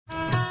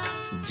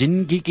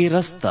जिंदगी के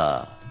रास्ता।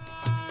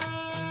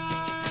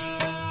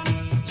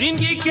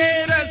 जिंदगी के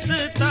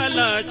रास्ता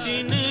ला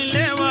चिन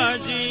लेवा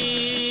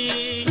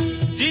जी,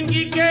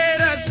 जिंदगी के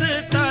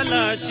रास्ता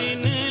ला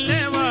चिन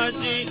लेवा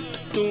जी,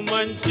 तू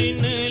मन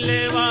चिन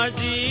लेवा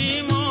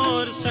जी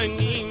मोर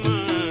संगी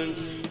मन,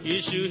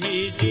 यीशु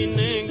ही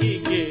जिंदगी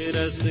के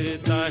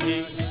रास्ता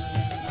है।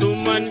 तू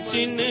मन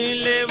चिन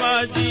लेवा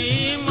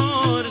जी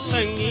मोर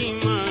संगी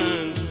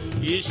मन,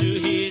 यीशु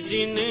ही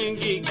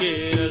जिंदगी के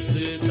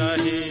रास्ता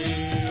है।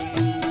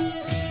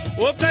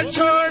 वो कर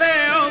छोड़े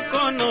ओ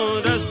कोनो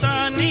रास्ता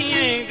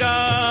नीएगा,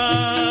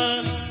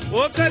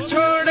 वो कर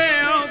छोड़े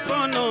ओ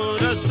कोनो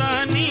रास्ता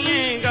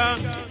नीएगा,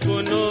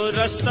 कोनो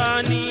रास्ता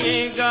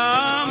नीएगा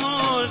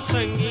मोर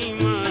संगी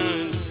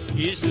मन,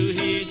 यीशु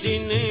ही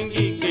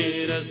जिंदगी के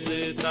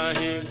रास्ता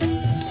है।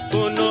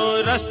 कोनो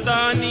रास्ता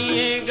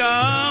नीएगा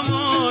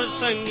मोर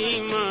संगी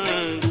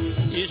मन,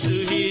 यीशु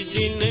ही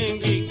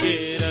जिंदगी के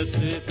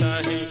रास्ता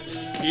है।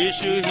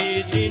 यीशु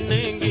ही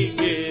जिंदगी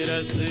के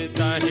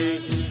रास्ता है,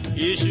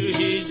 यीशु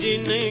ही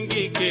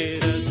जिंदगी के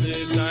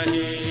रास्ता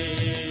है।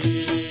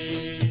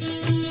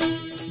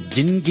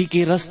 जिंदगी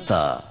के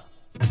रास्ता।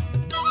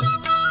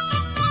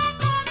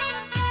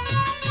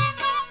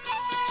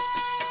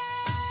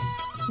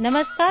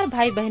 नमस्कार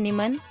भाई बहनी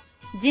मन,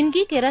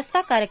 जिंदगी के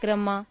रास्ता कार्यक्रम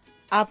में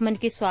आप मन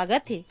के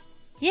स्वागत है।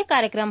 ये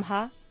कार्यक्रम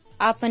हा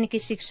आप मन की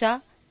शिक्षा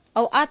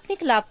और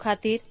आत्मिक लाभ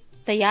खातिर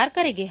तैयार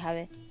करे गे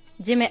हावे,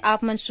 जिमे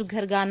आप मन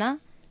सुघर गाना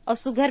और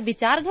सुघर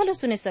विचार घलो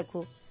सुने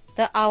सको।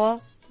 तो आओ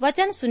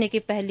वचन सुने के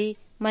पहली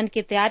मन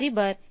के तैयारी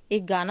बर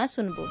एक गाना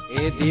सुनबो।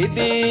 ए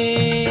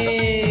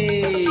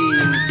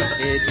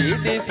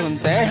दीदी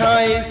सुनते हैं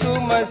यीशु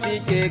मसीह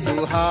के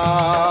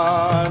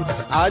गुहार,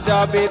 आजा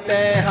बेते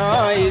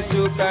हैं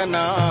यीशु का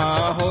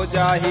नाम, हो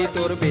जाही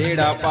तोर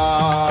बेड़ा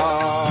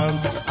पार।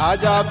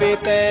 आजा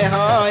बेते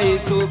हैं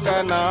यीशु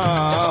का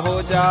नाम,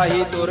 हो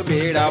जाही तोर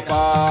बेड़ा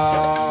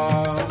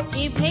पार।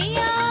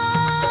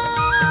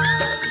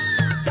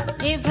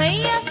 ए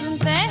भैया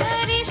सुनते हैं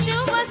यीशु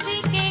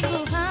मसीह के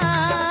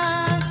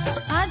गुहार,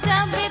 आजा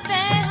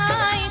बेते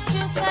हैं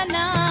यीशु का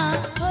नाम,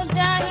 हो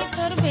जाही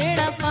तोर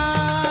बेड़ा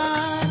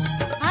पार।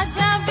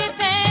 आजा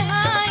बेते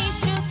हैं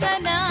यीशु का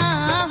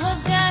नाम, हो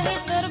जाही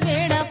तोर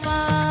बेड़ा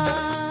पार।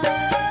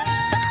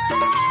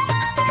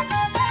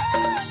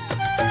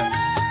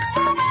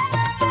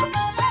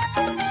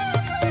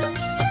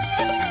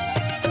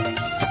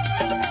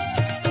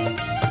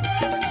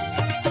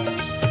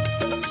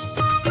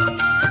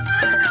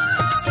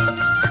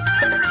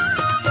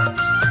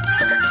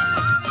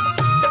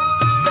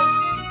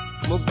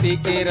 मुक्ति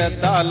के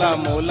रताला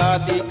मोला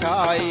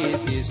दिखाई,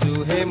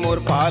 यीशु है मोर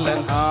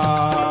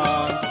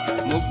पालनहार।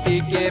 मुक्ति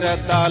के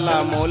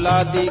रताला मोला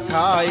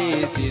दिखाई,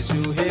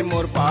 यीशु है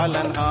मोर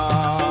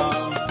पालनहार।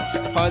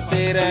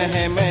 फंसे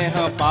रहे मैं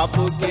हाँ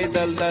पापू के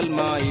दलदल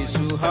में,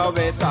 यीशु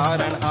हवे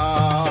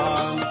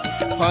तारणहार।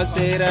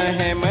 फंसे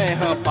रहे मैं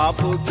हाँ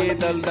पापू के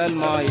दलदल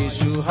में,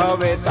 यीशु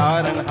हवे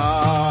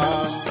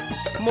तारणहार।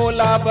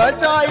 मोला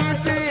बचाई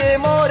से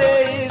मोरे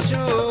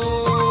यीशु,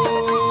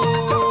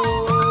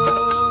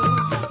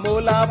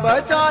 मोला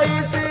बचाई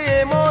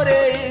से मोरे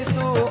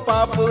यीशु,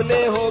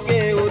 पापुले हो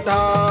गए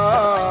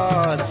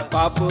उधार,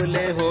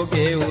 पापुले हो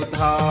गए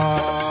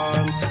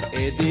उधार।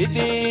 ए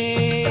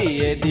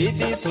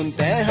दीदी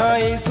सुनते हैं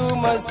यीशु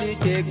मसीह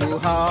के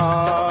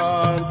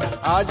गुहार,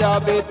 आजा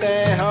बेते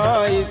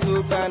हैं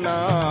यीशु का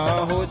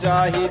नाम, हो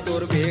जाही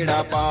तोर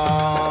बेड़ा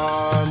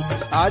पार।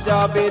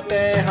 आजा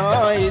बेते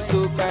हैं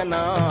यीशु का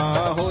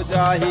नाम, हो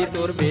जाही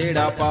तोर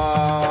बेड़ा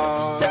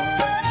पार।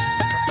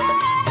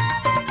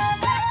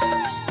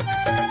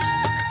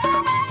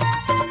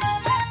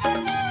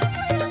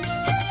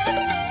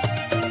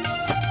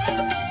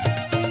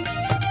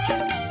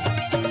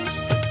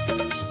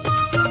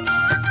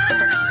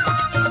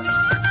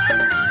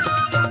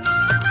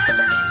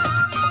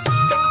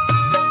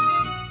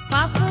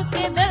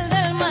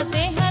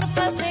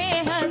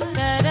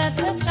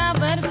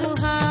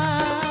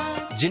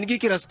 जिंदगी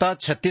की रास्ता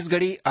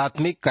छत्तीसगढ़ी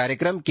आत्मिक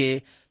कार्यक्रम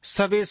के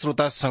सभी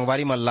श्रोता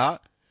संगवारी मल्ला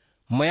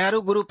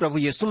मयारू गुरु प्रभु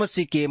यीशु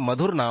मसीह के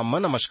मधुर नाम में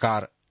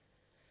नमस्कार।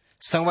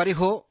 संगवारी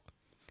हो,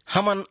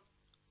 हमन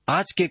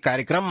आज के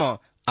कार्यक्रम में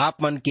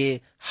आप मन के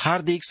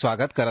हार्दिक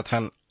स्वागत करत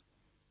हन।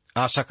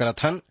 आशा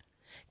करत हन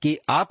कि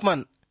आप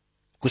मन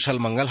कुशल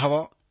मंगल हव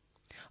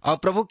और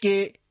प्रभु के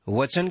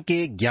वचन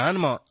के ज्ञान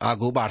में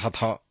आगू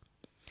बढ़त ह।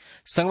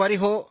 संगवारी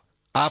हो,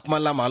 आप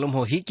मन ला मालूम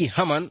हो ही कि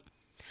हमन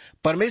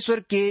परमेश्वर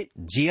के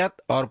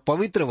जियत और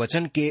पवित्र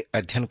वचन के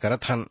अध्ययन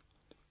करत हन।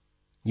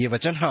 ये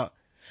वचन हा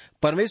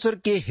परमेश्वर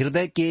के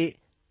हृदय के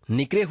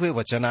निकले हुए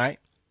वचन आए,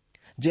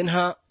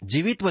 जिन्हा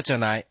जीवित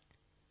वचन आए।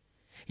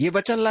 ये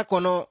वचन ला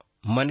कोनो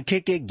मनखे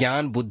के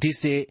ज्ञान बुद्धि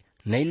से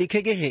नहीं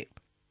लिखे गए है,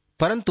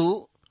 परंतु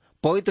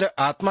पवित्र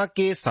आत्मा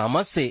के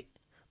सामर्थ से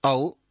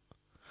और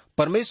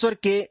परमेश्वर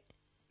के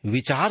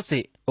विचार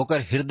से,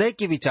 ओकर हृदय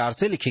के विचार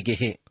से लिखे गए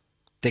है।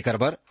 तेकर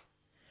बर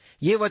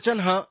ये वचन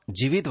हा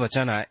जीवित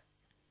वचन आए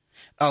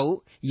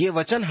और ये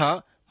वचन हा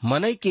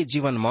मनई के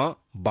जीवन में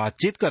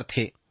बातचीत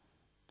करथे।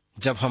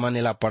 जब हमन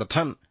एला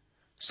पढ़थन,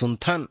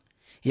 सुनथन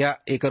या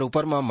एकर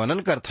ऊपर में मनन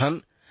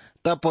करथन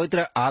तब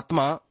पवित्र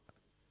आत्मा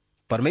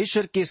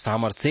परमेश्वर के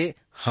सामर्थ से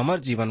हमर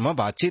जीवन में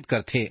बातचीत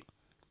करथे।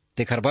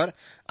 तेखर बर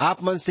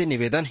आप मन से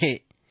निवेदन है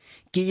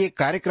कि ये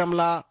कार्यक्रम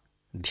ला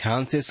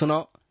ध्यान से सुनो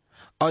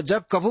और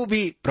जब कभू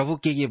भी प्रभु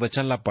के ये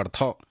वचन ला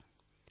पढ़थो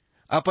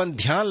अपन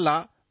ध्यान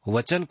ला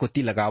वचन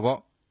कोती लगावो।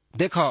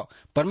 देखो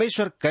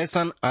परमेश्वर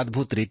कैसन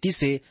अद्भुत रीति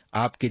से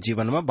आपके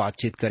जीवन में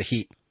बातचीत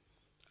करही।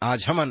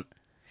 आज हमन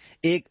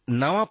एक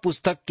नवा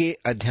पुस्तक के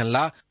अध्ययन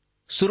ला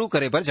शुरू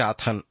करे बर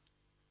जात हन।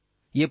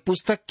 ये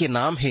पुस्तक के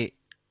नाम है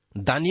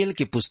दानियल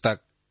की पुस्तक।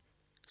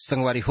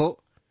 संगवारी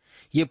हो,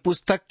 ये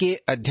पुस्तक के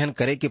अध्ययन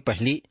करे के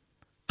पहली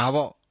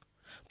आवो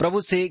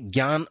प्रभु से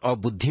ज्ञान और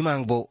बुद्धि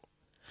मांगबो,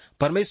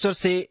 परमेश्वर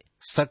से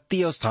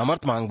शक्ति और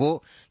सामर्थ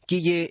मांगबो कि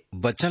ये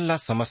वचन ला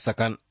समझ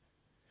सकन।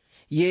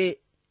 ये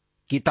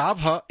किताब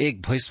है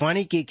एक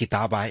भविष्यवाणी की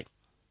किताब आए।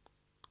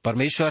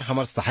 परमेश्वर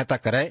हमर सहायता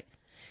करे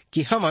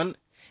कि हमन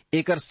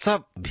एकर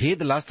सब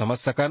भेद ला समझ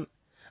सकन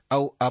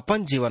और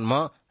अपन जीवन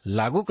में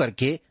लागू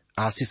करके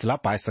आशीष ला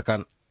पाए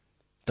सकन।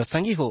 तो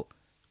संगी हो,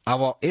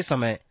 आवो ए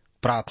समय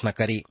प्रार्थना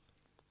करी।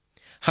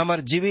 हमर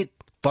जीवित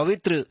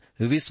पवित्र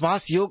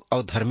विश्वास योग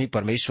और धर्मी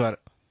परमेश्वर,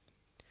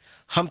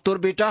 हम तोर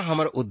बेटा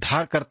हमर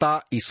उद्धारकर्ता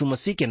यीशु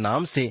मसीह के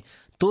नाम से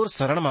तोर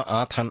शरण में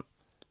आत हन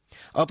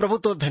और प्रभु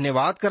तोर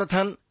धन्यवाद करत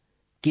हन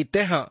कि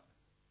तेह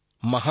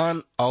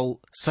महान और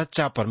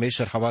सच्चा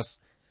परमेश्वर हवस,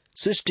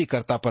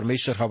 सृष्टिकर्ता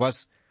परमेश्वर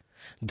हवस।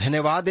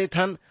 धन्यवाद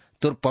देथन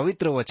तोर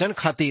पवित्र वचन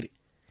खातिर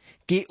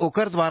कि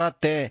ओकर द्वारा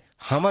तय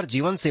हमर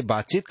जीवन से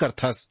बातचीत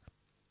करथस।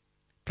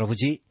 प्रभु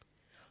जी,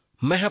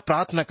 मैं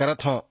प्रार्थना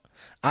करत हूं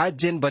आज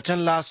जिन वचन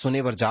ला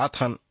सुने बर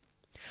जात हन,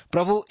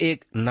 प्रभु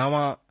एक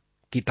नवा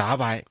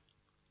किताब आए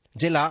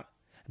जिला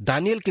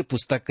दानियल की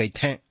पुस्तक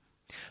कहते।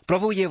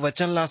 प्रभु ये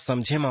वचन ला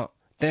समझे में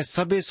तय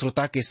सबे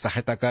श्रोता की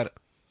सहायता कर,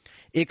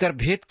 एकर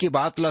भेद की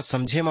बात ला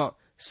समझे में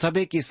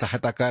सबे की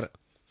सहायता कर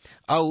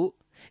और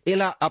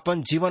एला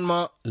अपन जीवन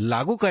में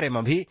लागू करे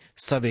में भी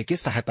सबे की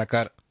सहायता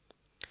कर।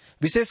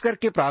 विशेष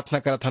करके प्रार्थना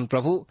करत हन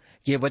प्रभु,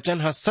 ये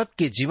वचन है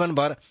सबके जीवन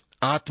भर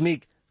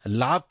आत्मिक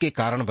लाभ के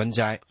कारण बन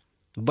जाए।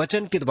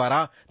 वचन के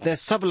द्वारा तय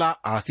सब ला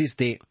आशीष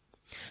दे।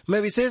 मैं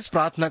विशेष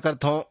प्रार्थना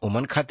करता हूँ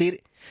उमन खातिर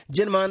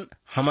जिन मन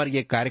हमार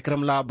ये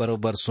कार्यक्रम ला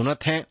बरोबर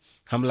सुनत हैं,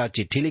 हमला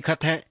चिट्ठी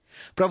लिखत हैं।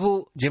 प्रभु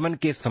जिमन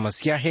के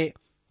समस्या है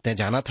तय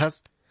जानत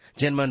हस।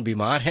 जिन मन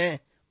बीमार हैं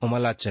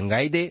उमन ला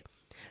चंगाई दे।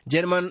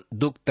 जिन मन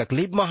दुख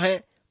तकलीफ में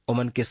है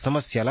उमन के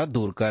समस्या ला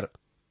दूर कर।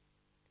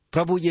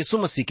 प्रभु यीशु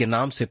मसीह के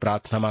नाम से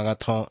प्रार्थना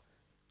मांगत हूँ,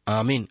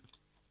 आमीन।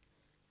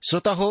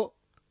 श्रोता हो,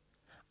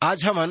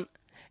 आज हमन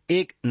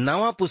एक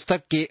नवा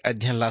पुस्तक के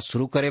अध्ययन ला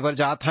शुरू करे बर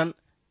जात हन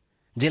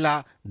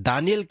जिला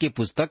दानियल की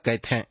पुस्तक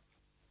कहते हैं।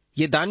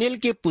 ये दानियल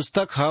की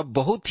पुस्तक है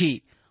बहुत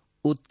ही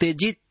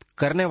उत्तेजित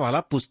करने वाला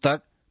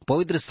पुस्तक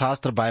पवित्र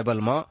शास्त्र बाइबल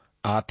में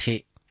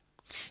आथे।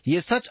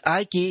 ये सच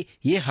आए कि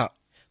यह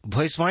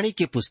भविष्यवाणी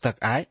की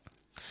पुस्तक आए,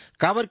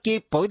 काबर के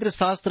पवित्र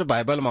शास्त्र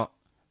बाइबल में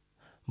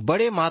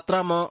बड़े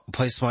मात्रा में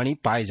भविष्यवाणी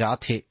पाए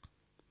जाते।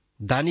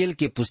 दानियल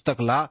की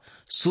पुस्तक ला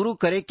शुरू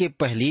करे के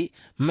पहली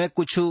मैं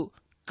कुछ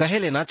कहे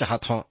लेना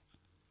चाहता हूँ।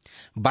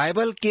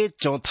 बाइबल के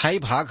चौथाई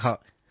भाग है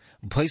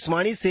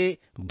भविष्यवाणी से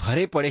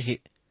भरे पड़े है।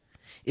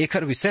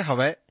 एकर विषय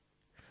हवै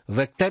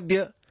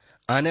वक्तव्य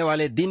आने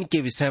वाले दिन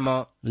के विषय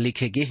में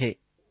लिखे गए है।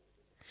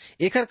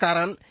 एकर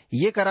कारण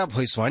ये करा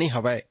भविष्यवाणी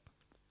हवै।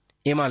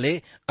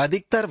 एमाले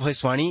अधिकतर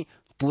भविष्यवाणी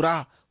पूरा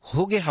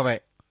हो गए हवै।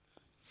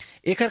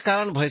 एकर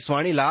कारण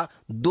भविष्यवाणी ला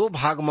दो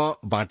भाग में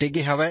बांटे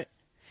गए हवै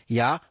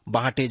या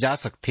बांटे जा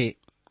सकते।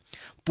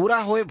 पूरा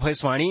होए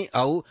भविष्यवाणी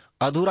और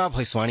अधूरा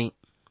भविष्यवाणी।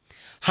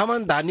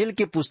 हमन दानियल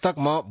के पुस्तक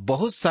में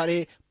बहुत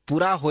सारे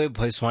पूरा होए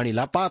भविष्यवाणी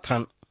ला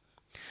पाथन।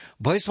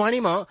 भविष्यवाणी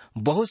में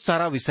बहुत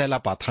सारा विषय ला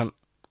पाथन।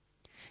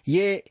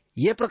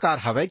 ये प्रकार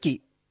हवै कि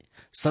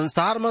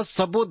संसार में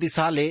सबो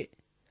दिशा ले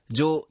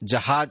जो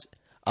जहाज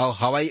और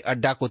हवाई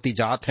अड्डा कोती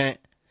जात हैं,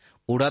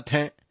 उड़त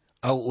हैं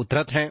और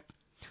उतरत हैं,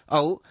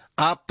 और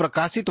आप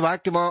प्रकाशित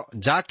वाक्य में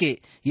जाके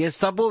ये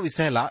सबो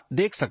विषय ला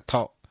देख सकते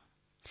हो।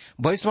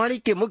 भविष्यवाणी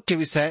के मुख्य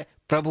विषय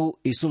प्रभु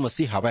यीशु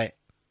मसीह हवै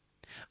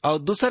और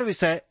दूसर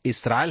विषय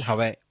इस्राएल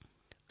हवै।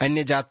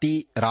 अन्य जाति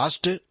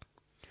राष्ट्र,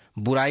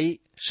 बुराई,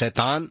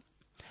 शैतान,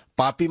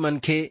 पापी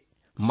मनखे,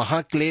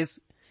 महाक्लेश,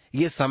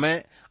 ये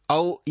समय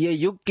और ये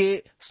युग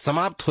के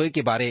समाप्त होए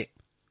के बारे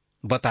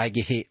बताए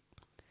गए है।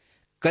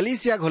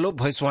 कलीसिया घलो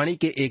भविष्यवाणी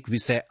के एक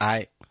विषय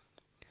आए,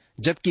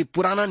 जबकि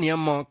पुराना नियम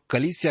में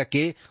कलीसिया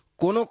के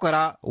कोनो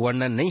करा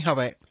वर्णन नहीं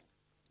हवै।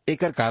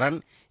 एकर कारण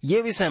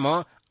ये विषय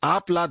में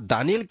आप ला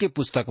दानियल के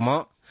पुस्तक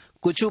में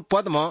कुछ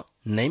पद में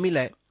नहीं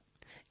मिले।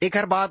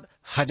 एकर बाद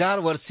 1000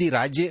 वर्षीय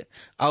राज्य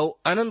और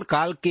अनंत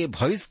काल के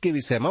भविष्य के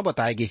विषय में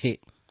बताए गए है।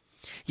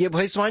 ये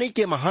भविष्यवाणी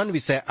के महान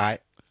विषय आए।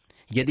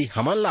 यदि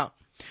हमन ला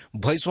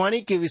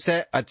भविष्यवाणी के विषय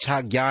अच्छा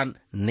ज्ञान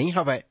नहीं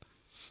हवै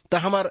तो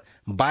हमार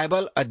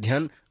बाइबल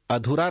अध्ययन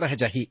अधूरा रह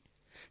जाही,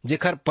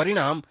 जेकर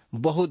परिणाम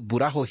बहुत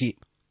बुरा होही।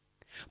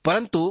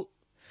 परंतु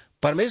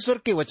परमेश्वर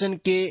के वचन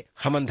के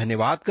हमन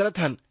धन्यवाद करत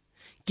हन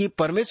कि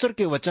परमेश्वर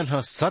के वचन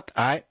ह सत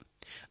आए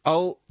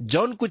और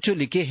जौन कुछ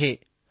लिखे है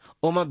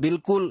ओमा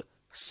बिल्कुल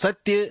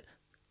सत्य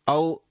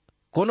और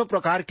कोनो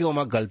प्रकार के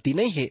ओमा गलती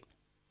नहीं है।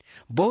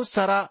 बहुत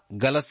सारा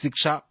गलत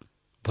शिक्षा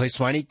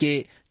भविष्यवाणी के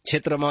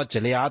क्षेत्र में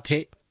चले आत है,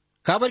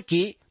 काबर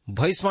की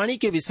भविष्यवाणी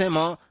के विषय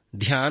में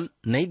ध्यान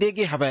नहीं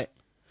देगे हवे।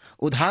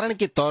 उदाहरण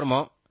के तौर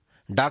में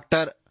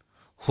डॉक्टर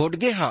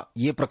होडगे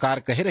ये प्रकार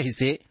कहे रही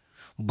से,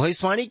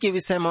 भविष्यवाणी के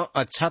विषय में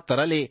अच्छा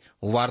तरह ले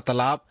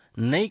वार्तालाप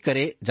नहीं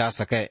करे जा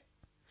सके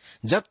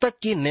जब तक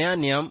कि नया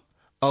नियम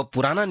और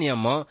पुराना नियम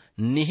में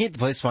निहित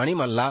भविष्यवाणी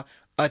मल्ला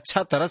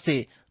अच्छा तरह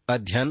से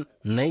अध्ययन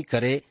नहीं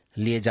करे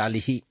लिए जा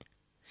ली।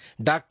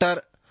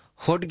 डॉक्टर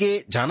होडगे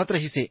जानत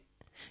रही से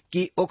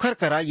कि ओखर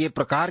करा ये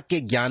प्रकार के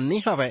ज्ञान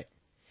नहीं हवे।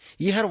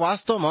 यह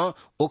वास्तव में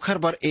ओखर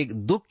बर एक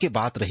दुख के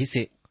बात रही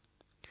से,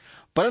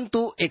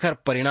 परंतु एकर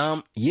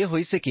परिणाम ये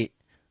हुई से कि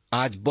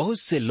आज बहुत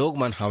से लोग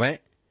मन हवे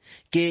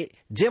कि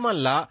जे मन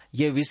ला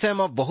ये विषय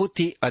में बहुत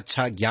ही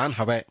अच्छा ज्ञान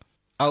हवे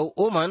और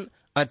ओ मन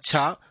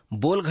अच्छा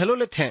बोल घलो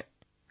लेते हैं।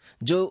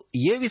 जो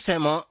ये विषय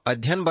में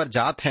अध्ययन बर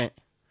जात हैं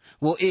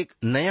वो एक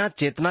नया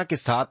चेतना के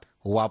साथ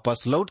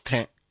वापस लौटते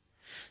हैं।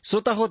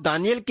 श्रोता हो,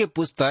 दानियल के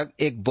पुस्तक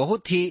एक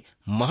बहुत ही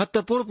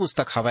महत्वपूर्ण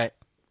पुस्तक हवे।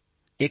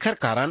 एकर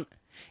कारण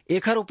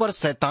एकर ऊपर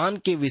शैतान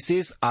के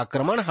विशेष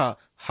आक्रमण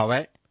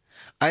हवे।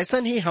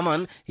 ऐसन ही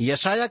हमन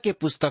यशाया के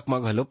पुस्तक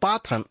में घलो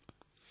पात हन।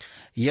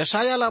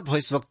 यशाया ला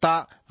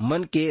भविष्यवक्ता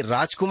मन के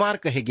राजकुमार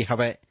कहेगे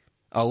हवे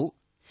और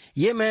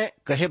ये मैं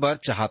कहे बर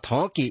चाहत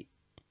हूँ कि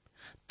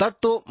तब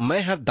तो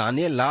मैं हर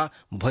दानियल ला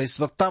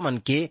भविष्यवक्ता मन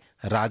के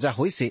राजा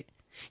होई से।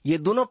 ये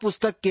दोनों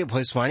पुस्तक के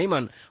भविष्यवाणी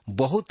मन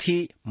बहुत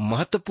ही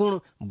महत्वपूर्ण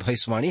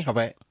भविष्यवाणी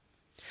हवे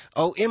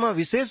और एमा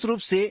विशेष रूप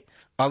से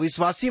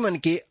अविश्वासी मन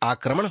के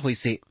आक्रमण हुई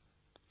से।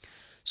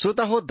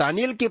 श्रोता हो,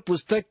 दानियल के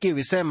पुस्तक के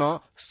विषय में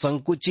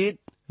संकुचित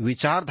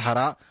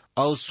विचारधारा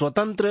और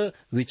स्वतंत्र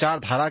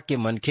विचारधारा के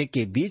मनखे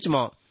के बीच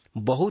में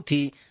बहुत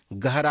ही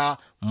गहरा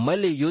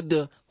मल्ल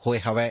युद्ध होए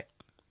हवे।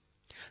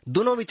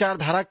 दोनों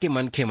विचारधारा के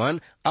मनखे मन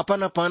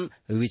अपन अपन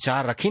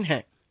विचार रखिन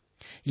हैं।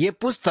 ये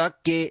पुस्तक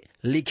के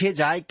लिखे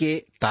जाए के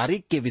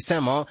तारीख के विषय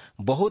में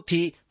बहुत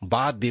ही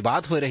वाद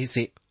विवाद हो रही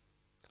से,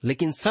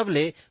 लेकिन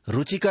सबले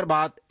रुचिकर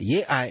बात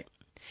ये आए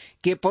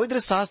कि पवित्र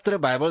शास्त्र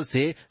बाइबल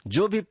से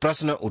जो भी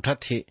प्रश्न उठत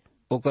थे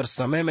ओकर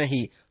समय में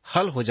ही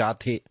हल हो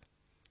जाते।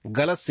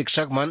 गलत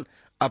शिक्षक मन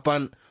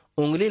अपन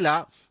उंगली ला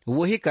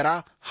वही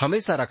करा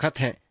हमेशा रखत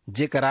हैं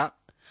जे करा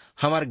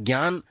हमार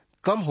ज्ञान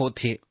कम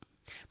होते।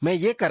 मैं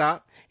ये करा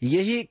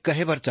यही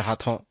कहे बर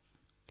चाहत हूँ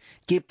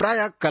कि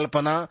प्राय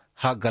कल्पना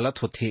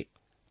गलत होते,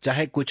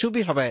 चाहे कुछ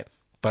भी हवे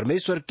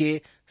परमेश्वर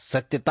के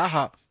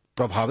सत्यता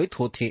प्रभावित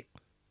होते।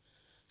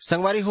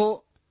 संगवारी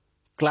हो,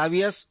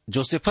 क्लावियस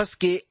जोसेफस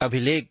के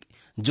अभिलेख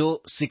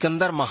जो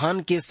सिकंदर महान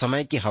के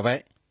समय के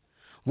हवे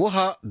वो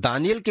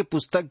दानियल के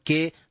पुस्तक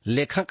के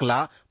लेखक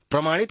ला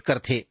प्रमाणित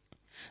करते।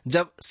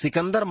 जब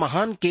सिकंदर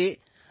महान के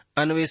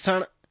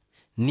अन्वेषण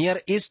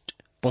नियर ईस्ट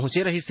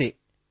पहुंचे रही से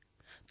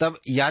तब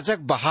याजक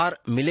बाहर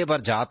मिले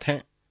बर जात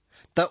हैं,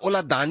 तब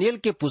ओला दानियल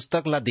के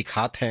पुस्तक ला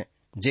दिखात हैं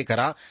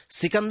जेकरा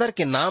सिकंदर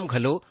के नाम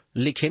घलो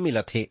लिखे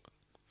मिलत है।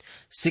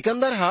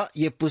 सिकंदर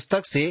ये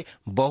पुस्तक से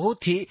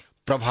बहुत ही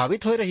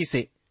प्रभावित हो रही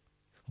से।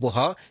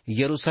 वो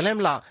यरूशलेम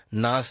ला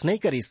नाश नहीं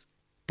करिस,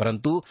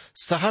 परंतु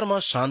शहर में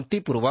शांति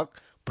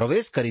पूर्वक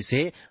प्रवेश करी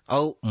से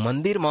और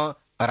मंदिर में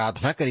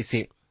आराधना करी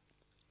से।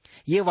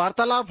 ये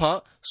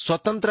वार्तालाप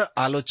स्वतंत्र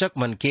आलोचक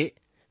मन के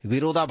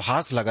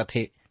विरोधाभास लगत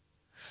है,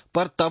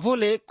 पर तभो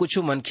ले कुछ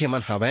मनखे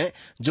मन हवे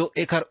जो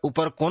एकर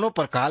ऊपर कोनो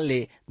प्रकार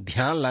ले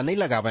ध्यान ला नहीं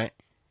लगावे।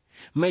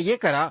 मैं ये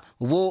करा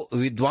वो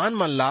विद्वान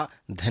मन ला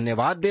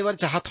धन्यवाद देवर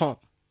चाहत हूँ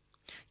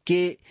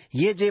कि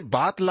ये जे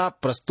बात ला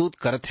प्रस्तुत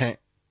करत हैं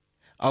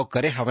और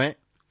करे हवे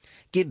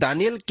कि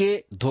दानियल के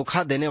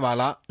धोखा देने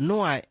वाला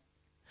नो आए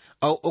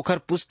और ओकर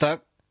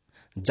पुस्तक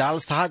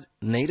जालसाज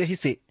नहीं रही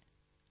से।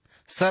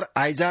 सर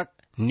आइजैक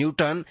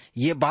न्यूटन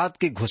ये बात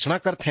की घोषणा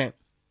करते हैं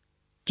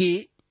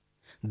कि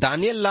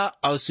दानियल ला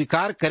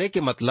अस्वीकार करे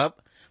के मतलब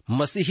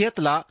मसीहियत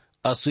ला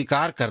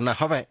अस्वीकार करना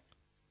हवे।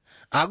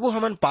 आगू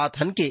हमन पात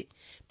हन के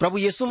प्रभु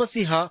यीशु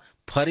मसीह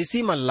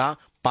फरीसी मन ला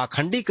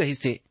पाखंडी कही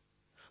से,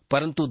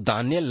 परंतु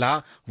दानियल ला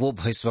वो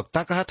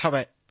भविष्यवक्ता कहत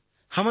हवे।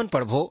 हमन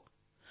पढ़बो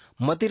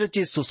मती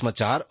रचित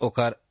सुसमाचार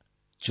ओकर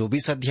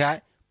 24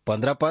 अध्याय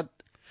 15 पद,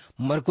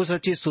 मरकुस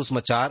रचित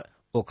सुसमाचार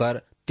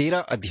ओकर 13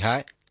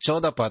 अध्याय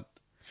 14 पद।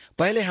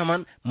 पहले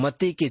हमन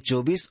मत्ती के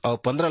 24 और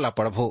 15 ला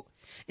पढ़बो।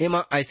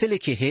 एमा ऐसे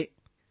लिखे है,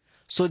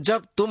 सो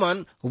जब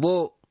तुमन वो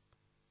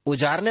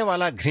उजारने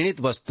वाला घृणित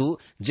वस्तु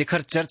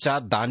जेखर चर्चा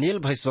दानियल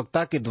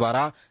भविष्यवक्ता के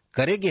द्वारा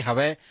करेगे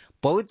हवे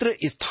पवित्र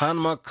स्थान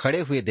में खड़े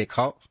हुए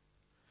देखाओ।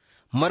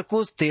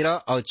 मरकुस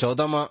 13 और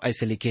 14 में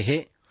ऐसे लिखे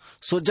है,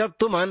 सो जब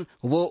तुमन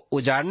वो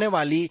उजाड़ने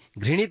वाली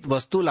घृणित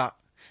वस्तु ला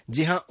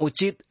जहाँ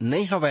उचित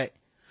नहीं हवे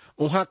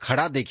वहाँ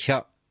खड़ा देखिया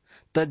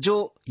त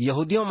जो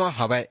यहूदियों में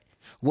हवे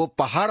वो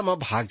पहाड़ में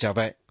भाग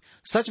जावे।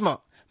 सच में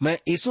मैं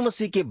यीशु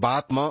मसीह के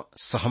बात में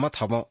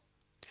सहमत हूँ।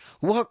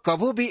 वह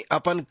कभू भी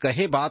अपन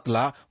कहे बात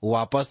ला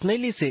वापस नहीं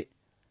ली से।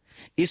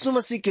 यीशु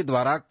मसीह के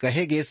द्वारा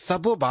कहे गए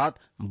सबो बात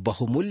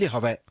बहुमूल्य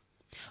हवे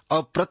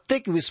और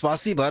प्रत्येक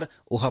विश्वासी बर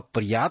वह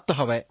पर्याप्त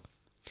हवे।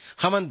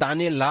 हमन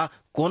दानियल ला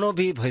कोनो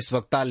भी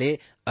भविष्यवक्ता ले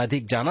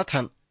अधिक जानत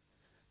हन।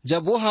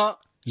 जब वो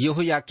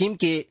यहोयाकीम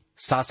के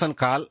शासन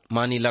काल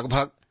मानी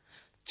लगभग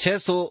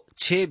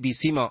 606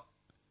 बीसी में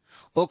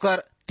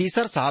ओकर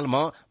तीसर साल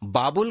में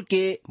बाबुल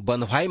के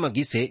बंधवाई में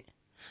गिसे,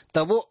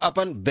 तब वो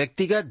अपन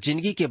व्यक्तिगत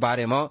जिंदगी के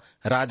बारे में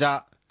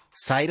राजा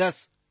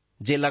साइरस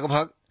जे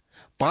लगभग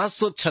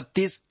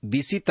 536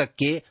 बीसी तक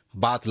के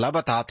बात ला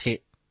बता थे।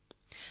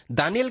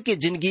 दानियल के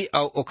जिंदगी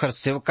और ओखर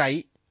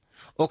सेवकाई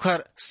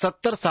ओखर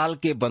 70 साल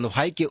के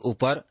बंधवाई के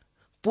ऊपर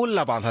पुल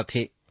ला बांधा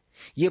थे।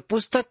 ये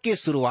पुस्तक के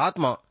शुरुआत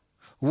में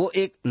वो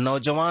एक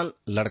नौजवान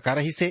लड़का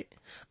रही से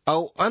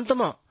और अंत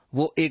में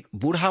वो एक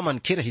बूढ़ा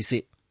मनखे रही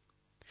से।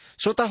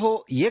 श्रोता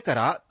हो, ये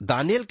करा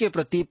दानियल के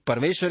प्रति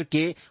परमेश्वर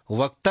के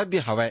वक्तव्य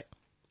हवय,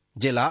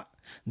 जेला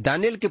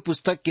दानियल के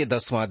पुस्तक के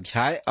 10वां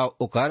अध्याय और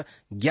ओकर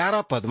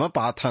 11 पद में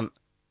पात हन।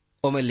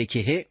 ओमे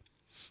लिखे है,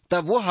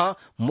 तब वो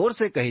मोर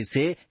से कही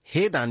से,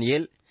 हे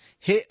दानियल,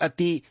 हे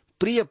अति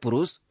प्रिय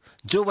पुरुष,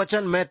 जो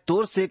वचन मैं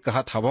तोर से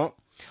कहत हवों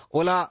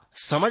ओला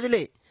समझ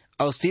ले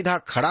और सीधा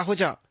खड़ा हो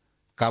जा,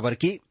 काबर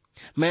की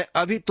मैं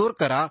अभी तोर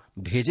करा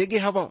भेजे गे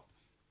हवों।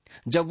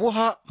 जब वो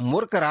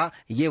मोर करा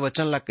ये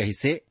वचन ला कही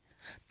से,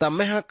 तब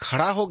मैं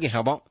खड़ा हो गए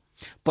हवों,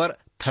 पर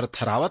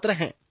थरथरावत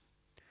रहे।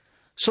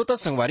 श्रोता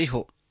संगवारी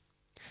हो,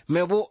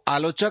 मैं वो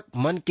आलोचक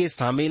मन के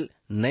शामिल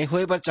नहीं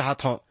होए बर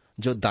चाहत हूं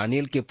जो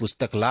दानियल के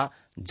पुस्तक ला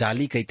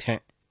जाली कही थे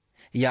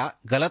या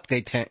गलत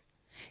कही थे।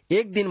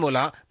 एक दिन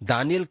मोला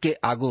दानियल के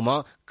आगू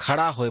में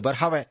खड़ा होए बर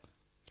हवय।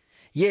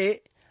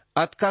 ये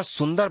अतका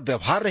सुंदर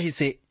व्यवहार रही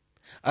से,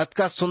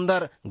 अतका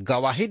सुंदर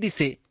गवाही दी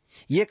से।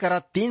 ये करा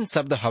 3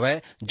 शब्द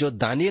हवय जो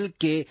दानियल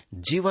के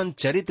जीवन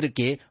चरित्र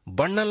के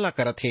वर्णन ला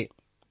करत है।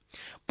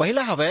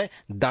 पहला हवय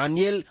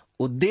दानियल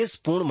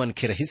उद्देश्यपूर्ण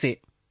मनखे रही से।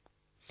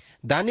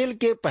 दानियल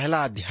के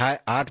पहला अध्याय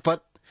 8 पद,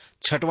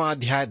 6वां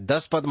अध्याय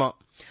 10 पद में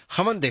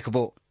हमन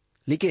देखबो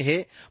लिखे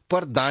है,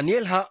 पर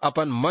दानियल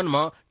अपन मन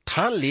में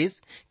ठान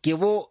लीस कि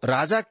वो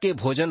राजा के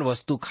भोजन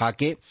वस्तु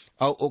खाके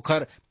और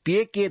ओखर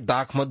पिए के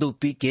दाख मधु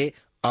पी के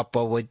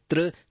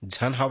अपवित्र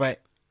झन हवय।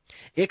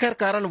 एकर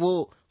कारण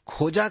वो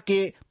खोजा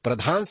के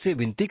प्रधान से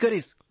विनती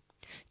करिस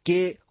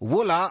कि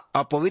वो ला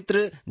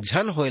अपवित्र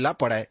झन होएला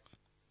पड़े।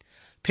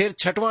 फिर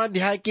 6वां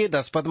अध्याय के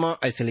 10 पद में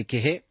ऐसे लिखे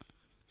है,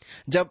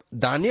 जब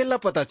दानियल ला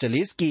पता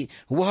चलिस कि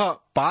वह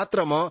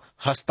पात्र में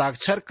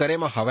हस्ताक्षर करे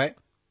में हवय,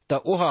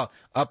 त वह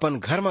अपन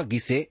घर में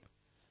गिसे,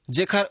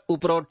 जेखर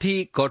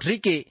उपरोठी कोठरी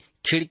के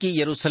खिड़की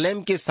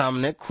यरूशलेम के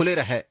सामने खुले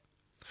रहे,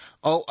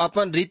 और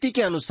अपन रीति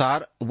के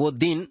अनुसार वो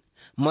दिन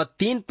में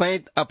 3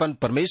 पैंत अपन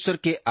परमेश्वर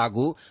के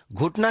आगू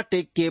घुटना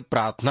टेक के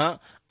प्रार्थना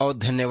और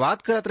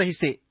धन्यवाद करत रही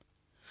से।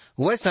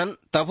 वैसन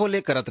तबो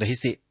ले करत रही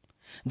से।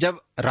 जब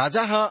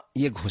राजा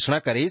ये घोषणा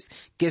करिस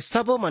कि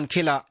सबो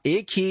मनखे ला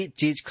एक ही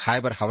चीज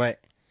खाए बर हवय,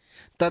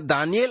 तब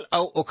दानियल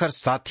और ओखर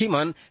साथी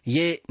मन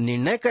ये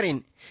निर्णय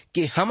करिन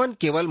कि हमन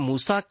केवल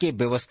मूसा के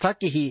व्यवस्था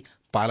के ही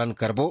पालन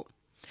करबो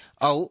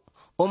और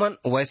ओमन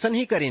वैसन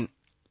ही करिन।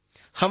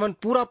 हमन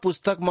पूरा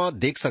पुस्तक में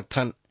देख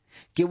सकथन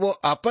कि वो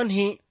अपन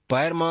ही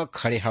पैर में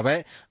खड़े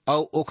हवय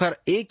और ओखर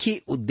एक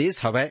ही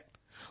उद्देश्य हवय,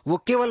 वो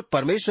केवल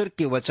परमेश्वर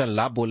के वचन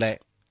ला बोले।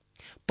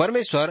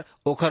 परमेश्वर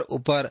ओखर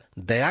ऊपर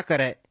दया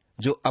करे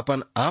जो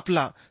अपन आप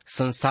ला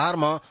संसार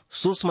में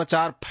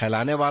सुसमाचार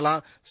फैलाने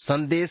वाला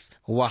संदेश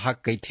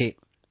वाहक कही थे।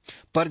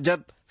 पर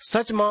जब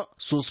सच में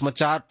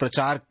सुसमाचार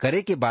प्रचार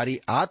करे के बारी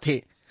आथे,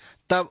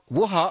 तब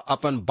वह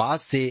अपन बात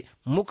से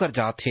मुकर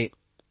जाथे।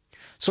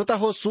 सोता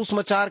हो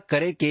सुसमाचार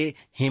करे के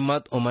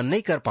हिम्मत उमन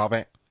नहीं कर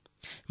पावे।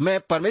 मैं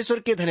परमेश्वर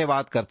के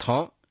धन्यवाद करता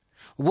हूँ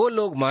वो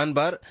लोग मान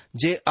बर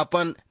जे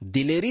अपन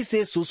दिलेरी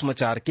से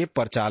सुसमाचार के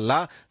प्रचार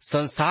ला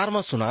संसार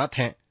में सुनात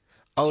हैं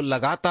और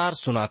लगातार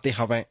सुनाते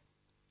हवें।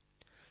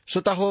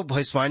 श्रोता हो,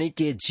 भविष्यवाणी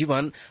के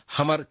जीवन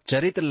हमर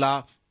चरित्र ला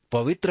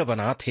पवित्र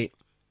बनात है।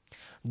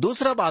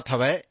 दूसरा बात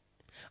हवे,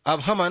 अब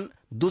हमन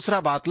दूसरा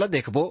बात ला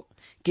देखबो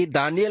कि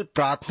दानियल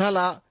प्रार्थना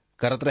ला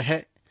करत रहे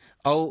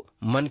और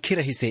मनखी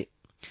रही से।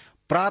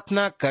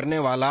 प्रार्थना करने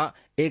वाला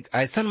एक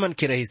ऐसा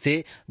मनखी रही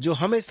से जो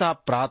हमेशा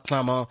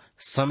प्रार्थना में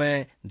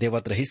समय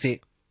देवत रही से।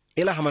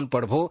 एला हमन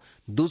पढ़बो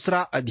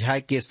 2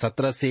 अध्याय के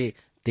 17 से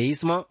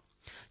 23 में,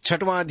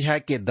 6वां अध्याय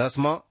के 10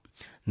 में,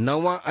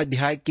 9वां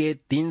अध्याय के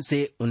 3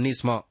 से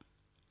 19 में।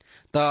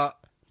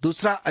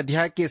 2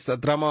 अध्याय के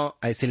 17 में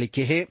ऐसे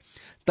लिखे है,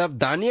 तब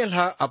दानियल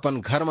अपन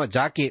घर में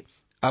जाके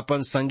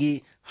अपन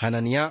संगी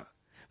हननिया,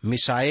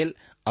 मिशाएल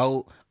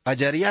और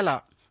अजरिया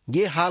ला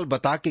ये हाल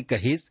बता के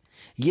कहिस,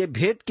 ये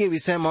भेद के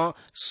विषय में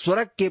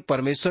स्वर्ग के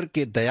परमेश्वर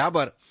के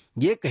दयाबर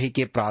ये कही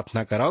के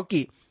प्रार्थना करो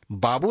कि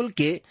बाबुल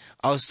के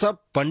और सब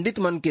पंडित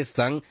मन के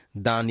संग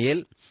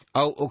दानियल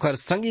और ओखर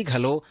संगी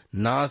घलो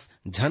नाश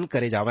झन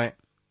करे जावे।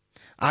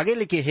 आगे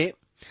लिखे है,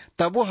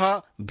 तब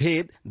वह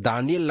भेद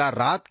दानियल ला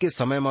रात के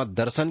समय में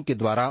दर्शन के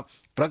द्वारा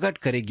प्रकट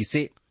करेगी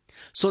से।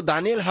 सो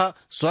दानियल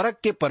स्वर्ग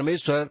के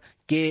परमेश्वर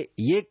के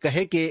ये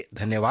कहे के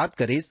धन्यवाद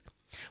करिस,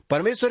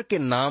 परमेश्वर के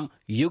नाम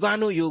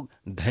युगानुयुग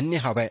धन्य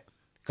हवे,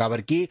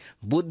 काबर की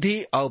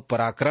बुद्धि और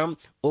पराक्रम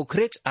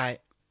ओखरेच आए।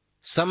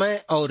 समय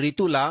और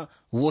ऋतु ला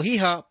वही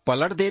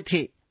पलट दे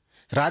थे,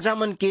 राजा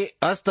मन के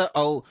अस्त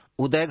और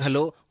उदय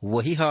घलो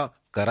वही ह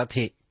करत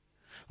हे।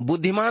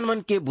 बुद्धिमान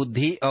मन के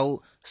बुद्धि और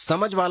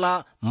समझ वाला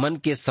मन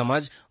के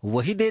समझ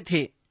वही देत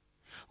हे।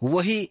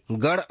 वही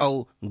गढ़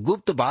और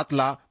गुप्त बात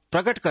ला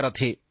प्रकट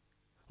करत हे।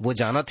 वो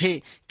जानत हे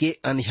कि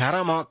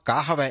अंधियारा में का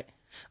हवय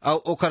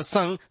और ओकर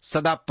संग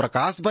सदा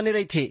प्रकाश बने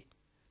रही थे।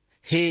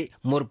 हे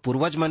मोर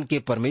पूर्वज मन के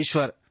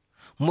परमेश्वर,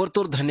 मोर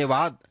तोर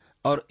धन्यवाद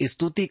और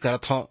स्तुति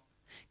करत हूँ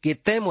कि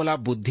तय मोला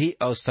बुद्धि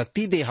और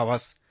शक्ति दे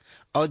हवस,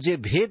 और जे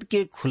भेद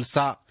के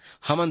खुलसा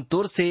हमन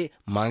तोर से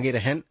मांगे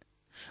रहन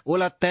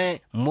ओला तय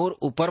मोर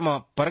ऊपर में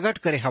प्रगट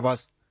करे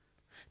हवस।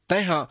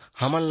 तय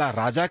हमन ला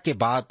राजा के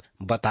बात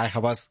बताए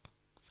हवस।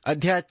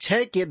 अध्याय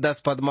 6 के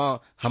 10 पद में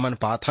हमन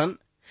पाथन,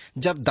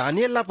 जब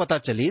दानियल ला पता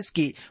चलिस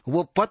कि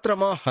वो पत्र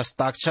में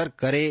हस्ताक्षर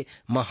करे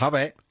में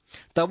हवय,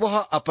 तब वह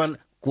अपन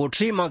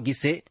कोठरी में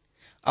गिसे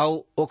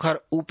और ओखर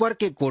ऊपर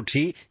के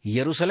कोठरी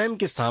यरूशलेम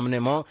के सामने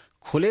में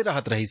खुले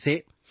रहत रही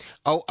से,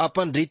 और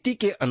अपन रीति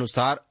के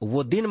अनुसार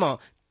वो दिन में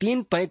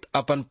 3 पैंत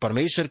अपन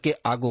परमेश्वर के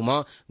आगू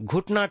में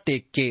घुटना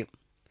टेक के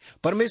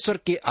परमेश्वर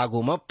के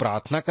आगू में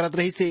प्रार्थना करत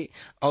रही से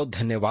और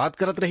धन्यवाद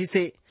करत रही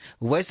से।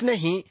 वैसने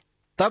ही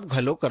तब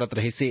घलो करत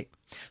रही से।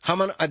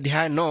 हमन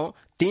अध्याय 9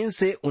 3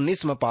 से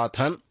 19 में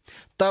पाथन,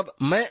 तब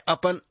मैं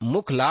अपन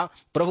मुख ला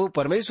प्रभु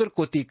परमेश्वर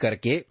कोती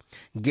करके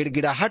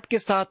गिड़गिड़ाहट के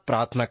साथ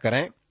प्रार्थना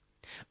करें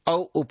और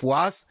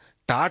उपवास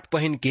टाट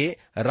पहन के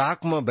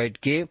राख में बैठ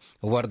के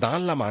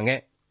वरदान ला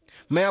मांगे।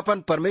 मैं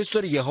अपन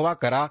परमेश्वर यहोवा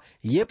करा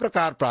ये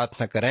प्रकार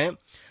प्रार्थना करें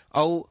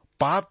और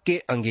पाप के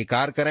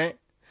अंगीकार करें।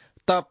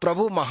 तब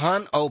प्रभु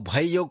महान और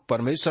भय योग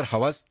परमेश्वर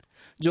हवस,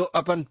 जो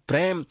अपन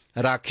प्रेम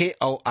राखे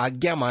और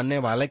आज्ञा मानने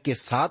वाले के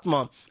साथ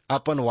में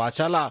अपन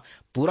वाचाला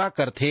पूरा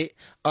करथे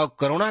और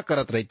करुणा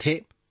करत रही थे।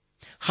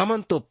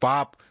 हमन तो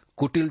पाप,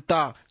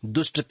 कुटिलता,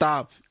 दुष्टता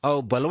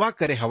और बलवा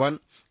करे हवन,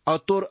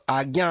 और तोर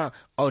आज्ञा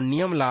और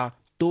नियम ला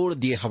तोड़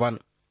दिए हवन।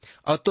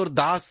 और तोर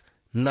दास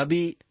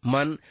नबी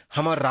मन,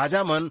 हमर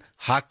राजा मन,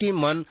 हाकिम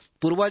मन,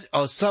 पूर्वज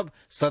और सब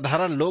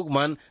साधारण लोग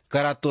मन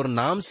करा तोर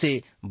नाम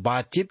से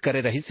बातचीत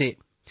करे रही से,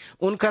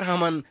 उनकर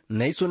हमन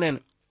नहीं सुनेन।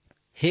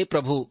 हे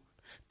प्रभु,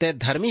 ते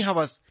धर्मी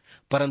हवस,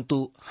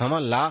 परंतु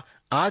हमन ला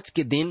आज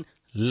के दिन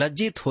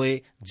लज्जित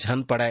होए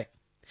झन पड़े।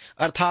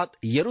 अर्थात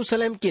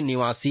यरूशलेम के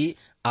निवासी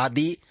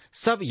आदि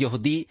सब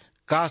यहूदी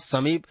का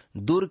समीप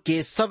दूर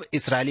के सब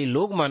इस्राएली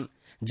लोग मन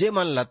जे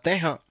मन लते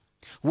हैं,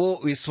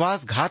 वो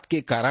विश्वासघात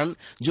के कारण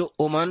जो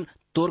ओमन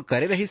तोर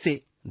करे रही से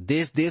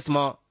देश देश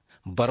में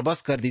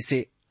बरबस कर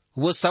दिसे,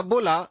 वो सबो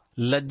ला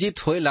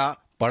लज्जित होए ला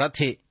पड़त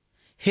हे।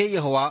 हे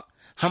यहोवा,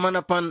 हमन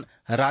अपन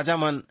राजा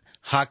मन,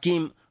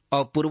 हाकिम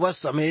और पूर्वज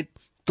समेत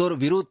तोर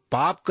विरुद्ध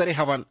पाप करे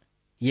हवन।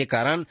 ये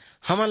कारण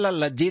हमन ला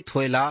लज्जित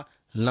होए ला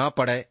ना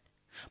पड़े।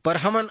 पर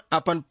हमन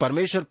अपन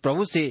परमेश्वर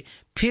प्रभु से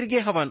फिर गे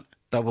हवन,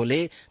 तब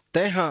बोले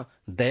तय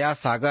दया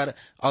सागर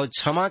और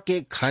क्षमा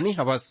के खानी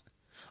हवस,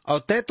 और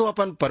तय तो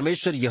अपन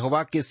परमेश्वर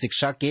यहोवा के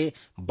शिक्षा के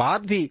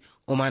बाद भी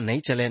उमा नहीं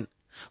चलेन।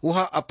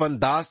 वह अपन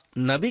दास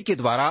नबी के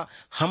द्वारा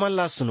हमन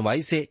ला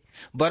सुनवाई से,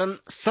 वरन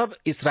सब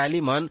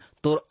इस्राएली मन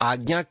तोर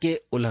आज्ञा के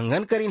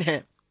उल्लंघन करिन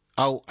है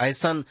और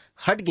ऐसन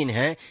हट गिन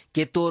है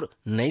कि तोर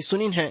नहीं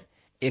सुनिन है।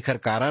 एकर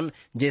कारण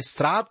जे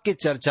श्राप के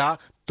चर्चा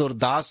तोर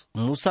दास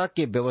मूसा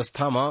के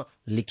व्यवस्था में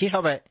लिखे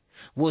हवै,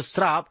 वो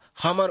श्राप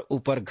हमर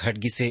ऊपर घट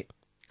गिसे,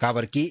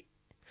 काबर की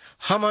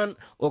हमन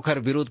ओकर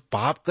विरुद्ध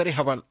पाप करे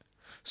हवन।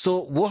 सो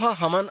वह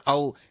हमन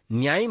और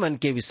न्यायी मन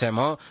के विषय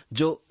में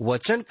जो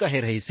वचन कहे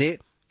रही से,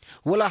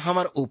 बोला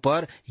हमर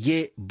ऊपर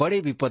ये बड़े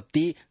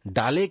विपत्ति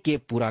डाले के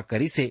पूरा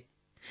करी से।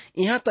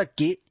 यहाँ तक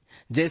कि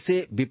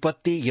जैसे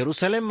विपत्ति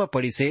यरूशलेम में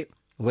पड़ी से,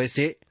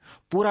 वैसे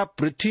पूरा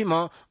पृथ्वी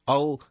में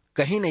और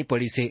कहीं नहीं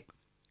पड़ी से।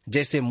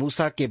 जैसे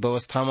मूसा के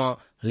व्यवस्था में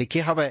लिखे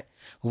हवे,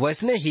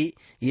 वैसने ही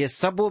ये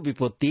सबो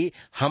विपत्ति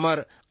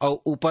हमर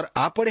और ऊपर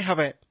आ पड़े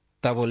हवे।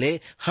 तब बोले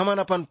हमन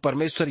अपन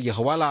परमेश्वर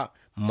यहोवा ला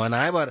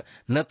मनाए बर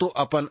न तो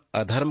अपन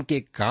अधर्म के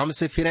काम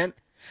से फिरेन,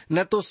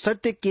 न तो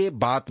सत्य के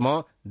बात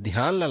में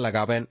ध्यान न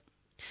लगावेन।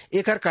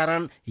 एकर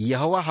कारण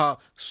यहोवा हा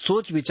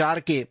सोच विचार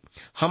के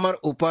हमर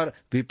ऊपर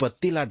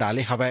विपत्ति ला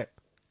डाले हवे,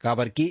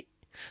 काबर की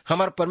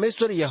हमर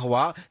परमेश्वर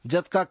यहोवा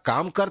जत का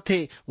काम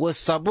करथे वो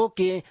सबो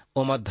के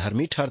ओमा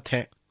धर्मी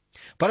ठहरथे,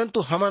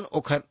 परंतु हमन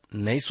ओखर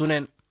नहीं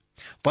सुनेन।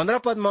 15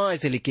 पद में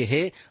ऐसे लिखे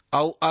है,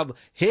 औ अब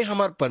हे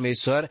हमर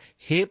परमेश्वर,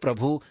 हे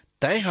प्रभु,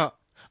 तय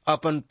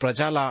अपन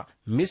प्रजा ला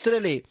मिस्र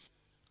ले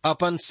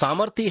अपन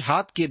सामर्थी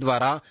हाथ के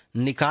द्वारा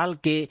निकाल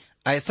के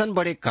ऐसन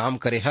बड़े काम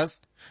करे हस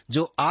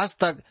जो आज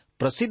तक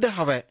प्रसिद्ध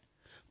हवै,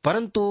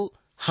 परंतु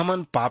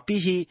हमन पापी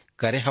ही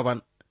करे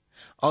हवन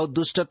और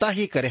दुष्टता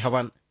ही करे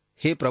हवन।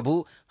 हे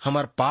प्रभु,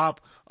 हमर पाप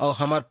और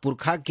हमर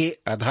पुरखा के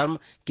अधर्म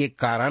के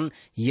कारण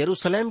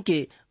यरूशलेम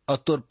के और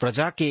तोर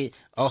प्रजा के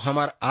और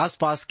हमार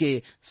आसपास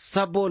के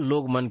सबो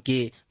लोग मन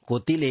के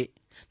कोतिले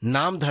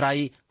नाम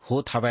धराई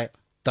होत हवै।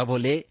 तब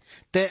बोले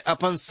ते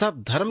अपन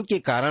सब धर्म के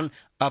कारण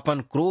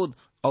अपन क्रोध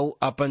और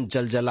अपन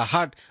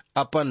जलजलाहट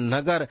अपन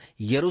नगर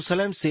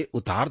यरूशलेम से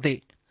उतार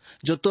दे,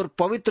 जो तोर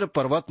पवित्र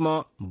पर्वत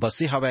में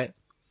बसे हवै।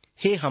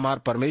 हे हमार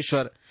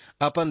परमेश्वर,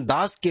 अपन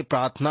दास के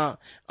प्रार्थना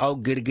और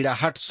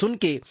गिड़गिड़ाहट सुन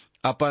के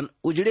अपन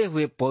उजड़े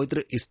हुए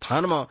पवित्र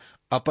स्थान में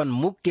अपन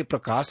मुख के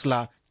प्रकाश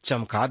ला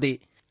चमका दे।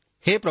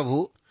 हे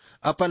प्रभु,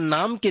 अपन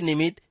नाम के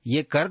निमित्त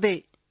ये कर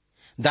दे।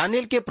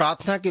 दानियल के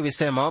प्रार्थना के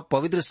विषय में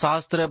पवित्र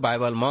शास्त्र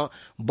बाइबल में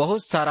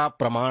बहुत सारा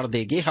प्रमाण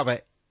देगे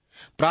हवे।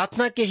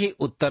 प्रार्थना के ही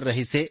उत्तर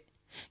रही से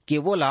कि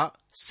वो ला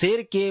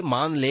शेर के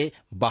मान ले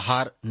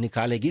बाहर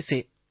निकालेगी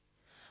से।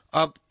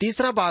 अब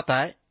तीसरा बात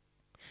आए,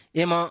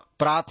 एमा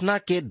प्रार्थना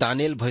के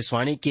दानियल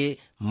भविष्यवाणी के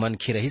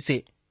मनखी रही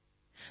से।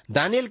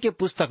 दानियल के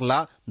पुस्तक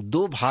ला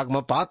 2 भाग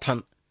में पात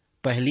हन,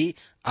 पहली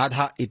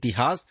आधा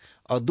इतिहास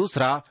और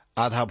दूसरा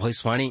आधा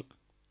भविष्यवाणी।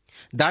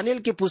 दानियल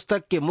के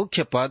पुस्तक के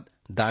मुख्य पद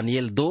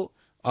दानियल 2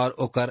 और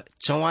ओकर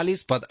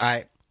 44 पद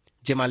आए,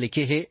 जेमा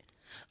लिखे है,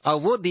 और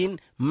वो दिन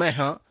मैं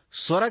हाँ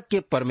स्वर्ग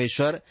के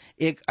परमेश्वर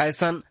एक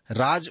ऐसन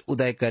राज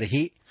उदय कर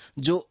ही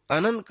जो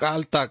अनंत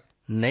काल तक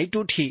नहीं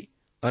टूटी,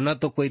 न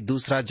तो कोई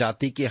दूसरा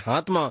जाति के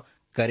हाथ में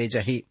करे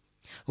जही,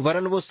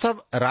 वरन वो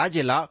सब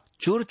राज्य ला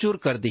चूर चूर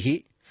कर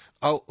दी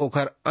और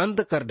ओकर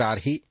अंत कर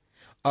डारही,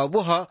 और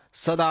वह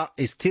सदा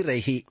स्थिर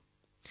रही।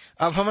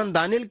 अब हमन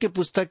दानियल के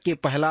पुस्तक के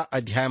पहला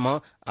अध्याय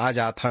में आ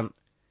जात हन।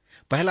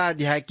 पहला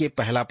अध्याय के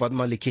पहला पद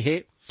में लिखे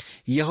है,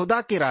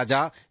 यहूदा के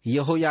राजा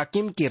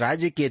यहोयाकीम के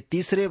राज्य के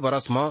 3रे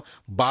वर्ष में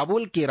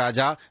बाबुल के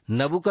राजा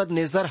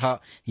नबूकदनेस्सर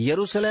हा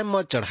यरूशलेम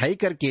में चढ़ाई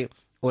करके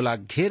ओला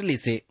घेर ली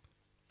से।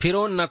 फिर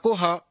ओ नको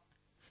हा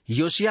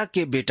योशिया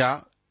के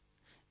बेटा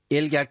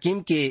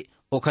एलयाकीम के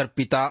ओखर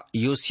पिता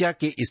योशिया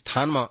के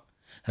स्थान में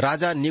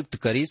राजा नियुक्त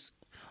करिस,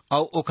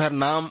 और ओखर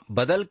नाम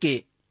बदल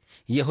के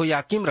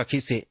यहोयाकीम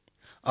रखी से,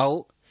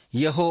 और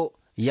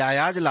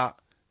यहोयायाजला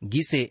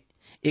गिसे।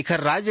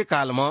 एखर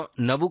राज्यकाल में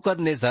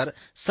नबूकदनेस्सर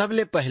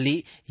सबले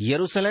पहली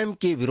यरूशलेम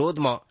के विरोध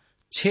में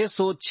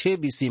 606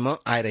 बीसी में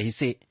आए रही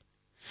से,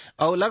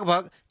 और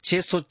लगभग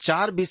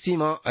 604 बीसी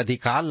में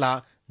अधिकार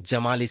ला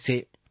जमा ली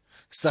से।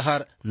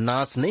 शहर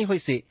नाश नहीं हुई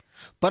से,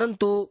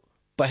 परंतु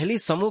पहली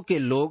समूह के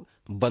लोग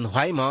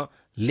बंधुआई में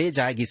ले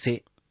जाएगी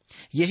से।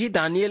 यही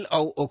दानियल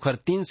और ओखर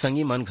 3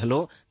 संगी मन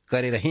घलो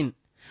करे रहीन,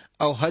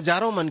 और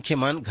हजारों मनखे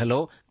मन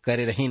घलो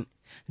करे रहीन।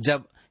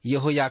 जब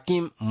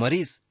यहोयाकीम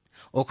मरीस,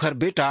 ओखर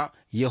बेटा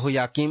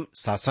यहोयाकीम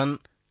शासन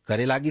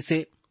करे लागी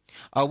से,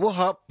 और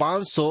वह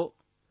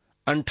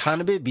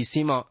 598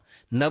 बीसी में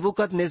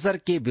नबूकदनेस्सर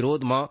के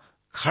विरोध में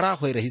खड़ा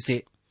हो रही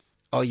से,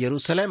 और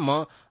यरूशलेम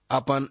में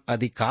अपन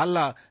अधिकार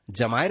ला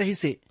जमाए रही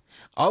से।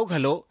 और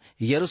घलो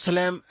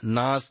यरूशलेम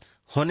नाश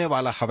होने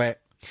वाला हवे,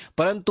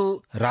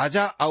 परंतु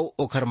राजा और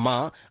ओखर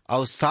माँ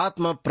और 7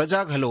 में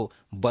प्रजा घलो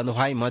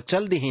बंधुआई में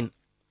चल दीहिन।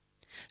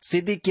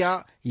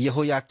 सिदकिय्याह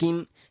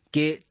यहोयाकीम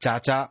के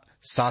चाचा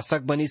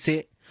शासक बनी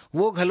से,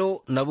 वो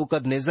घलो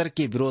नबूकदनेस्सर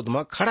के विरोध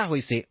में खड़ा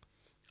हुई से,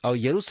 और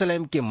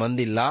यरूशलेम के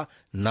मंदिर ला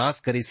नाश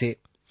करी से,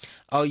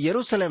 और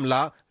यरूशलेम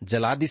ला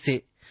जला दी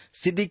से।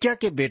 सिदकिय्याह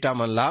के बेटा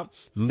मन ला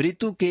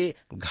मृत्यु के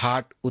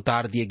घाट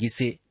उतार दिएगी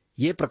से।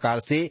 ये प्रकार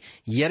से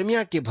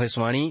यिर्मयाह के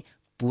भविष्यवाणी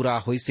पूरा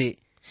हुई से।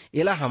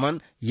 एला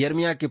हमन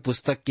यिर्मयाह के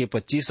पुस्तक के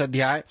 25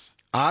 अध्याय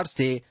 8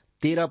 से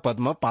 13 पद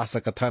में पा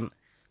सकत हन।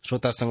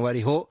 श्रोता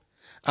संगवारी हो,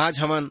 आज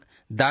हमन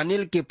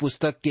दानियल के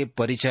पुस्तक के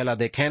परिचय ला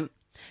देखें।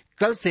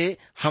 कल से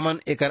हमन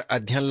एकर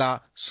अध्ययन ला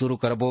शुरू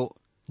करबो।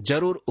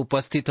 जरूर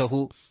उपस्थित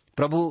हो।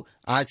 प्रभु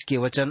आज के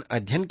वचन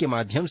अध्ययन के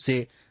माध्यम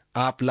से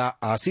आप ला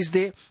आशीष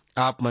दे,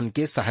 आप मन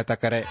के सहायता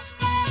करे।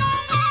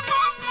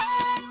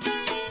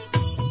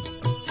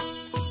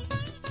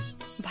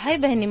 भाई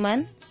बहनी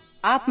मन,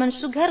 आप मन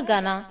सुघर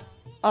गाना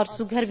और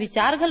सुघर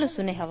विचार घलो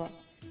सुने हवा।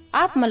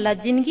 आप मन ला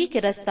जिंदगी के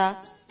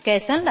रास्ता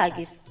कैसन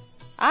लागिस?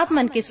 आप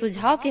मन के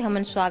सुझाव के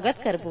हमन स्वागत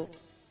करबो।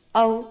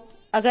 और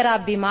अगर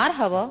आप बीमार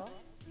हवा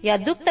या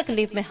दुख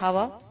तकलीफ में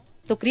हवा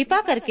तो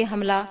कृपा करके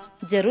हमला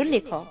जरूर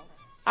लिखो।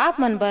 आप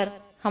मन बर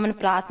हमन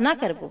प्रार्थना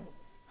करबो।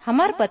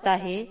 हमार पता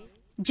है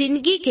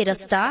जिंदगी के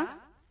रास्ता,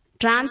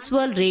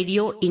 Trans World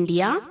radio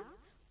India,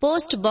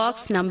 post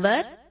box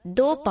number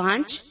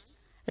 25,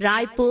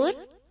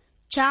 Raipur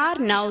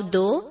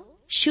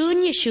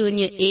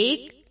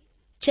 492001,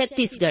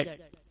 Chhattisgarh.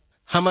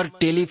 हमार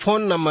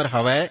टेलीफोन नंबर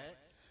हवे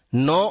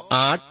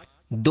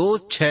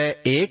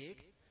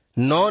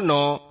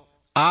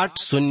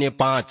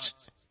 9826199805।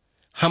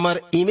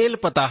 हमार ईमेल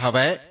पता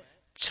हवे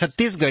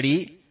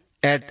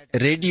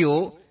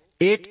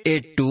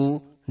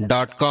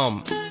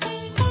chhattisgarhi@radio882.com।